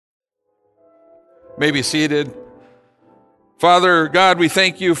may be seated. Father God, we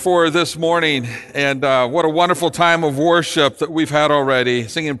thank you for this morning, and what a wonderful time of worship that we've had already,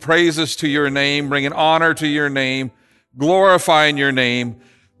 singing praises to your name, bringing honor to your name, glorifying your name.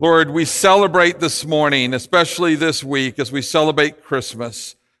 Lord, we celebrate this morning, especially this week, as we celebrate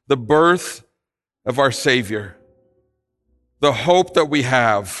Christmas, the birth of our Savior, the hope that we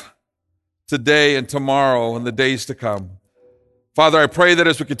have today and tomorrow and the days to come. Father, I pray that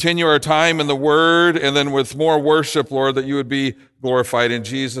as we continue our time in the Word and then with more worship, Lord, that you would be glorified in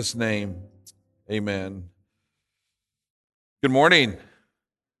Jesus' name. Amen. Good morning.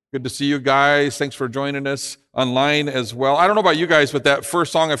 Good to see you guys. Thanks for joining us online as well. I don't know about you guys, but that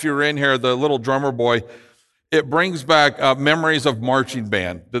first song, if you were in here, the little drummer boy, it brings back memories of marching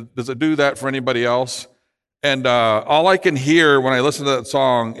band. Does it do that for anybody else? And all I can hear when I listen to that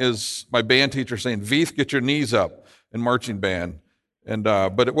song is my band teacher saying, "Veith, get your knees up," in marching band. And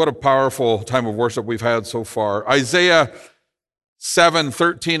but what a powerful time of worship we've had so far. Isaiah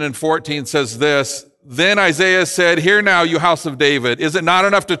 7:13 and 14 says this, "Then Isaiah said, 'Hear now, you house of David, is it not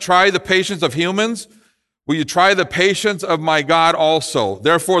enough to try the patience of humans? Will you try the patience of my God also?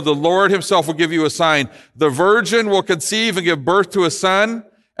 Therefore the Lord himself will give you a sign. The virgin will conceive and give birth to a son,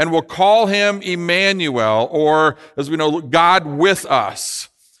 and will call him Emmanuel,'" or as we know, God with us.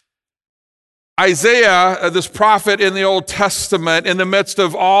 Isaiah, this prophet in the Old Testament, in the midst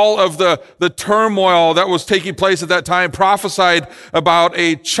of all of the turmoil that was taking place at that time, prophesied about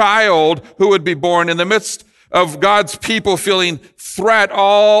a child who would be born in the midst of God's people feeling threat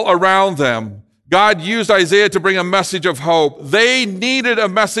all around them. God used Isaiah to bring a message of hope. They needed a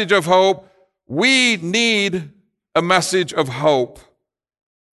message of hope. We need a message of hope.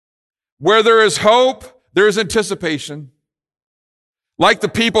 Where there is hope, there is anticipation. Like the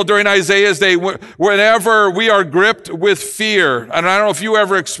people during Isaiah's day, whenever we are gripped with fear, and I don't know if you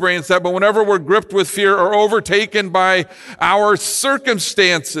ever experienced that, but whenever we're gripped with fear or overtaken by our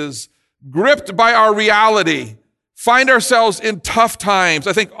circumstances, gripped by our reality, find ourselves in tough times,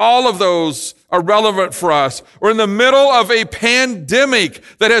 I think all of those are relevant for us. We're in the middle of a pandemic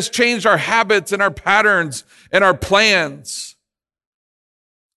that has changed our habits and our patterns and our plans.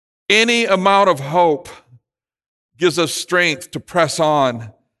 Any amount of hope gives us strength to press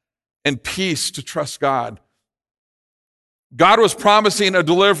on and peace to trust God. God was promising a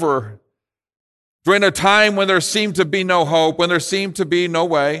deliverer during a time when there seemed to be no hope, when there seemed to be no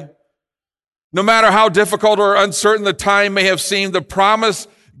way. No matter how difficult or uncertain the time may have seemed, the promise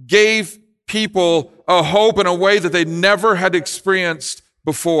gave people a hope in a way that they never had experienced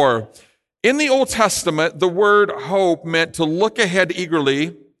before. In the Old Testament, the word hope meant to look ahead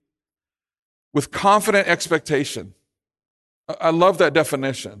eagerly with confident expectation. I love that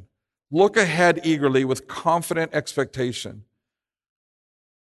definition. Look ahead eagerly with confident expectation.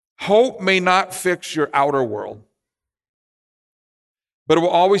 Hope may not fix your outer world, but it will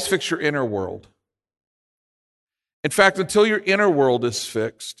always fix your inner world. In fact, until your inner world is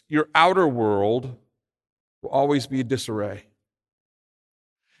fixed, your outer world will always be disarray.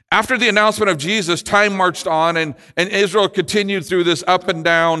 After the announcement of Jesus, time marched on, and Israel continued through this up and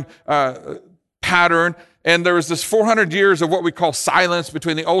down pattern, and there was this 400 years of what we call silence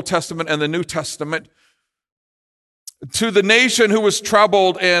between the Old Testament and the New Testament. To the nation who was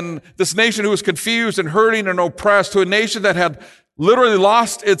troubled, and this nation who was confused and hurting and oppressed, to a nation that had literally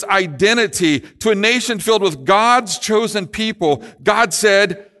lost its identity, to a nation filled with God's chosen people, God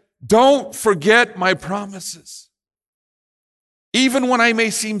said, "Don't forget my promises. Even when I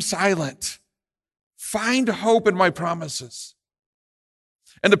may seem silent, find hope in my promises."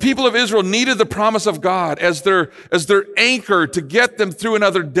 And the people of Israel needed the promise of God as their anchor to get them through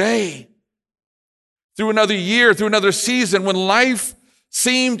another day, through another year, through another season, when life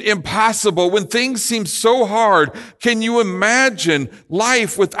seemed impossible, when things seemed so hard. Can you imagine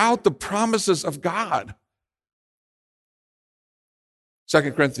life without the promises of God?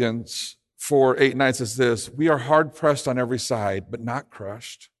 2 Corinthians 4:8-9 says this, "We are hard pressed on every side, but not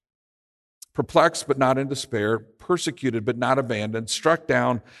crushed. Perplexed, but not in despair. Persecuted, but not abandoned. Struck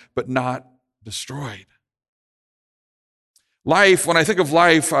down, but not destroyed." Life, when I think of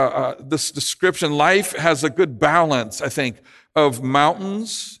life, this description, life has a good balance, I think, of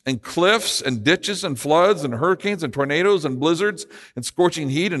mountains and cliffs and ditches and floods and hurricanes and tornadoes and blizzards and scorching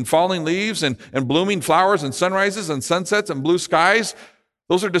heat and falling leaves and blooming flowers and sunrises and sunsets and blue skies.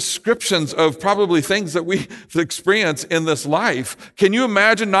 Those are descriptions of probably things that we experience in this life. Can you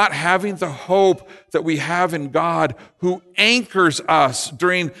imagine not having the hope that we have in God, who anchors us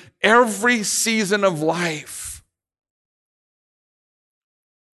during every season of life?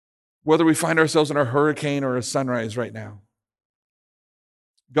 Whether we find ourselves in a hurricane or a sunrise right now,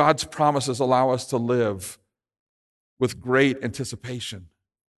 God's promises allow us to live with great anticipation.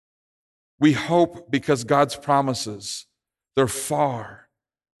 We hope because God's promises, they're far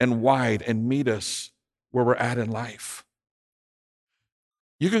and wide and meet us where we're at in life.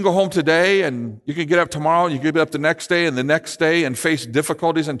 You can go home today and you can get up tomorrow, you can get up the next day and the next day and face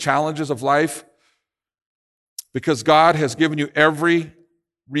difficulties and challenges of life because God has given you every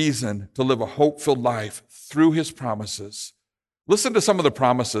reason to live a hope-filled life through his promises. Listen to some of the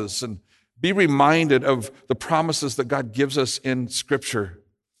promises and be reminded of the promises that God gives us in Scripture.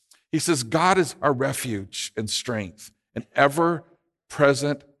 He says, God is our refuge and strength, an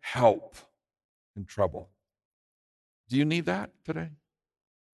ever-present help in trouble. Do you need that today?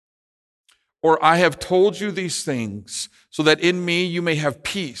 Or I have told you these things so that in me you may have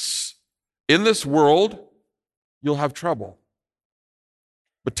peace. In this world, you'll have trouble.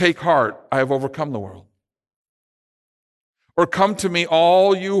 But take heart, I have overcome the world. Or come to me,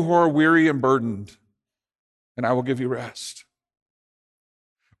 all you who are weary and burdened, and I will give you rest.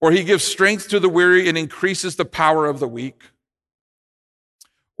 Or he gives strength to the weary and increases the power of the weak.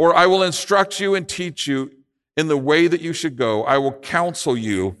 Or I will instruct you and teach you in the way that you should go. I will counsel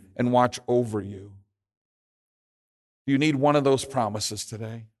you and watch over you. Do you need one of those promises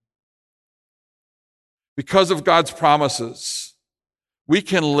today? Because of God's promises, we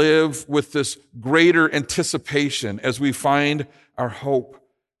can live with this greater anticipation as we find our hope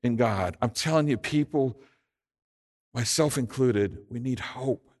in God. I'm telling you, people, myself included, we need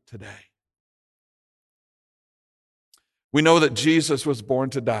hope today. We know that Jesus was born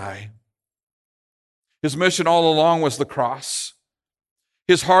to die. His mission all along was the cross.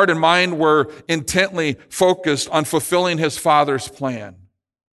 His heart and mind were intently focused on fulfilling his Father's plan.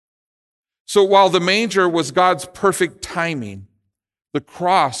 So while the manger was God's perfect timing, the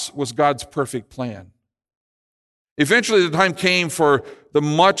cross was God's perfect plan. Eventually, the time came for the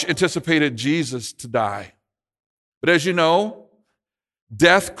much anticipated Jesus to die. But as you know,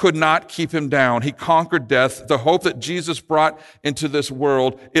 death could not keep him down. He conquered death. The hope that Jesus brought into this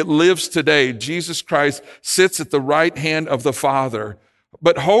world, it lives today. Jesus Christ sits at the right hand of the Father.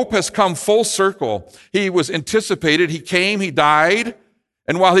 But hope has come full circle. He was anticipated. He came, he died.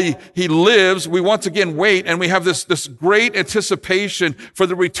 And while he lives, we once again wait, and we have this great anticipation for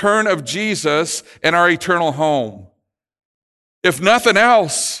the return of Jesus and our eternal home. If nothing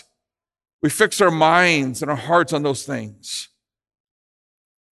else, we fix our minds and our hearts on those things.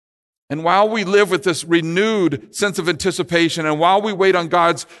 And while we live with this renewed sense of anticipation, and while we wait on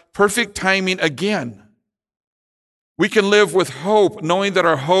God's perfect timing again, we can live with hope, knowing that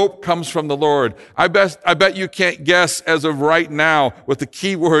our hope comes from the Lord. I bet you can't guess as of right now what the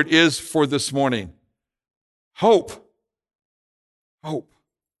key word is for this morning. Hope. Hope.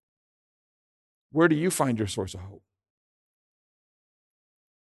 Where do you find your source of hope?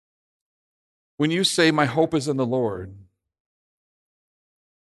 When you say, my hope is in the Lord,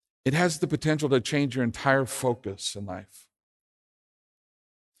 it has the potential to change your entire focus in life.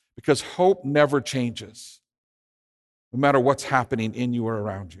 Because hope never changes. No matter what's happening in you or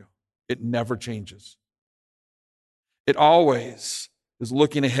around you, it never changes. It always is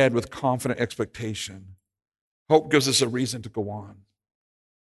looking ahead with confident expectation. Hope gives us a reason to go on.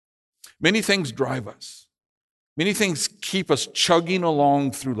 Many things drive us. Many things keep us chugging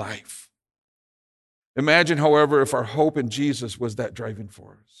along through life. Imagine, however, if our hope in Jesus was that driving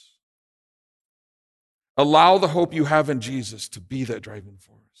force. Allow the hope you have in Jesus to be that driving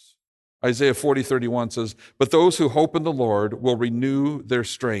force. Isaiah 40:31 says, but those who hope in the Lord will renew their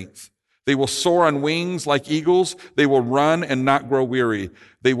strength. They will soar on wings like eagles. They will run and not grow weary.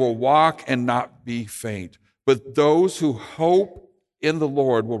 They will walk and not be faint. But those who hope in the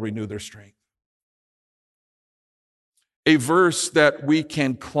Lord will renew their strength. A verse that we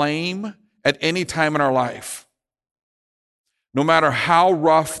can claim at any time in our life. No matter how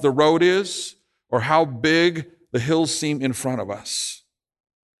rough the road is or how big the hills seem in front of us.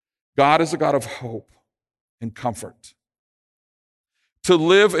 God is a God of hope and comfort. To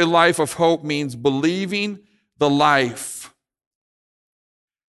live a life of hope means believing the life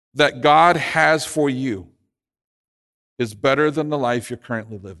that God has for you is better than the life you're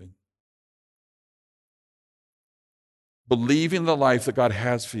currently living. Believing the life that God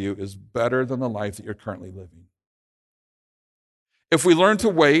has for you is better than the life that you're currently living. If we learn to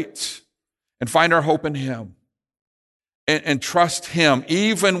wait and find our hope in Him, and trust Him,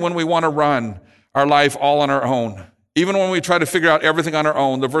 even when we want to run our life all on our own, even when we try to figure out everything on our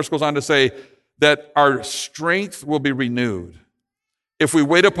own, the verse goes on to say that our strength will be renewed. If we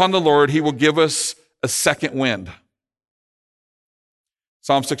wait upon the Lord, He will give us a second wind.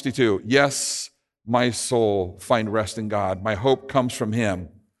 Psalm 62, yes, my soul, find rest in God. My hope comes from Him.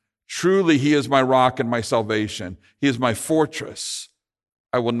 Truly, he is my rock and my salvation. He is my fortress.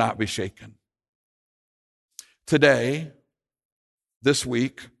 I will not be shaken. Today, this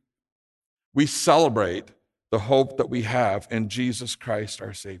week, we celebrate the hope that we have in Jesus Christ,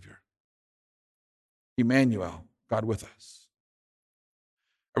 our Savior. Emmanuel, God with us.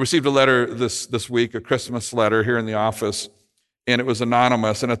 I received a letter this week, a Christmas letter here in the office, and it was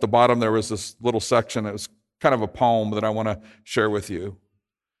anonymous. And at the bottom, there was this little section that was kind of a poem that I want to share with you.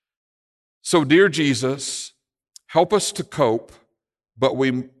 So, dear Jesus, help us to cope, but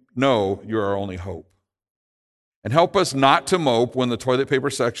we know you're our only hope. And help us not to mope when the toilet paper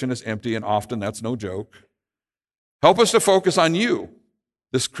section is empty, and often that's no joke. Help us to focus on you,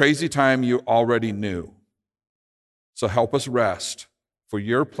 this crazy time you already knew. So help us rest, for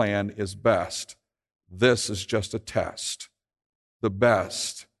your plan is best. This is just a test. The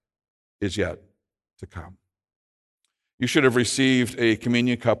best is yet to come. You should have received a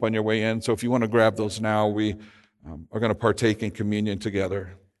communion cup on your way in, so if you want to grab those now, we are going to partake in communion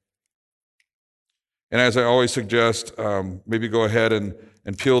together. And as I always suggest, maybe go ahead and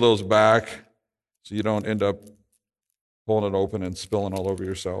peel those back so you don't end up pulling it open and spilling all over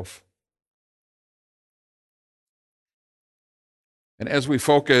yourself. And as we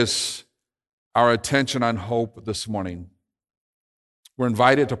focus our attention on hope this morning, we're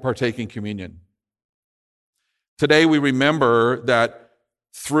invited to partake in communion. Today we remember that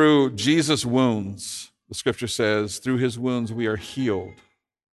through Jesus' wounds, the scripture says, through his wounds we are healed.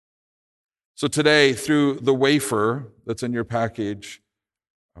 So today, through the wafer that's in your package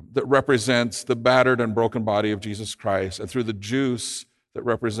that represents the battered and broken body of Jesus Christ, and through the juice that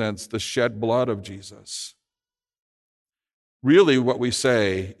represents the shed blood of Jesus, really what we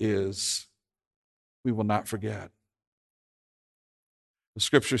say is, we will not forget. The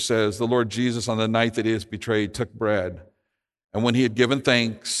scripture says, the Lord Jesus, on the night that he is betrayed, took bread, and when he had given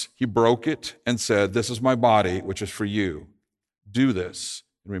thanks, he broke it and said, this is my body, which is for you. Do this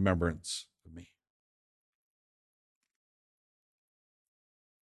in remembrance of me.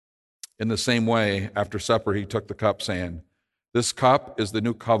 In the same way, after supper, he took the cup, saying, this cup is the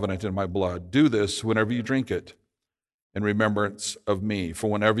new covenant in my blood. Do this whenever you drink it in remembrance of me. For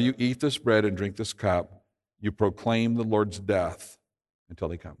whenever you eat this bread and drink this cup, you proclaim the Lord's death until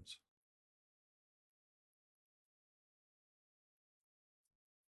he comes.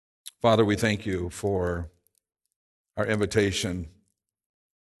 Father, we thank you for our invitation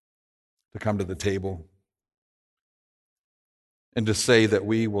to come to the table and to say that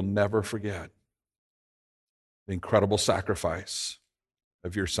we will never forget the incredible sacrifice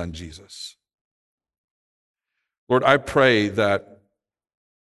of your son, Jesus. Lord, I pray that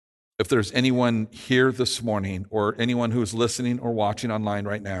if there's anyone here this morning, or anyone who's listening or watching online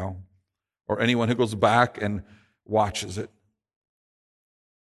right now, or anyone who goes back and watches it,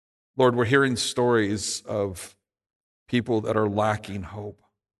 Lord, we're hearing stories of people that are lacking hope.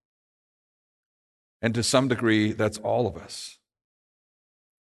 And to some degree, that's all of us.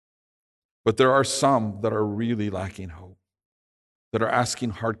 But there are some that are really lacking hope, that are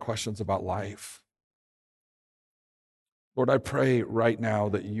asking hard questions about life. Lord, I pray right now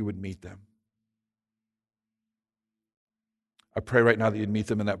that you would meet them. I pray right now that you'd meet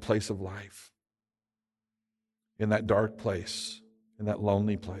them in that place of life, in that dark place, in that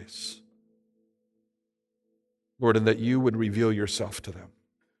lonely place. Lord, and that you would reveal yourself to them.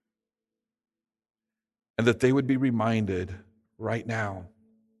 And that they would be reminded right now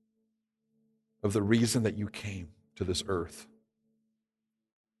of the reason that you came to this earth.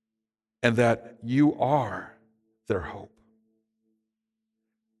 And that you are their hope.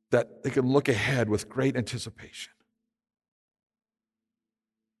 That they can look ahead with great anticipation.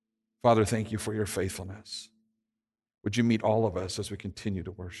 Father, thank you for your faithfulness. Would you meet all of us as we continue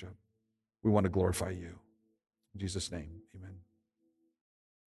to worship? We want to glorify you. In Jesus' name, amen.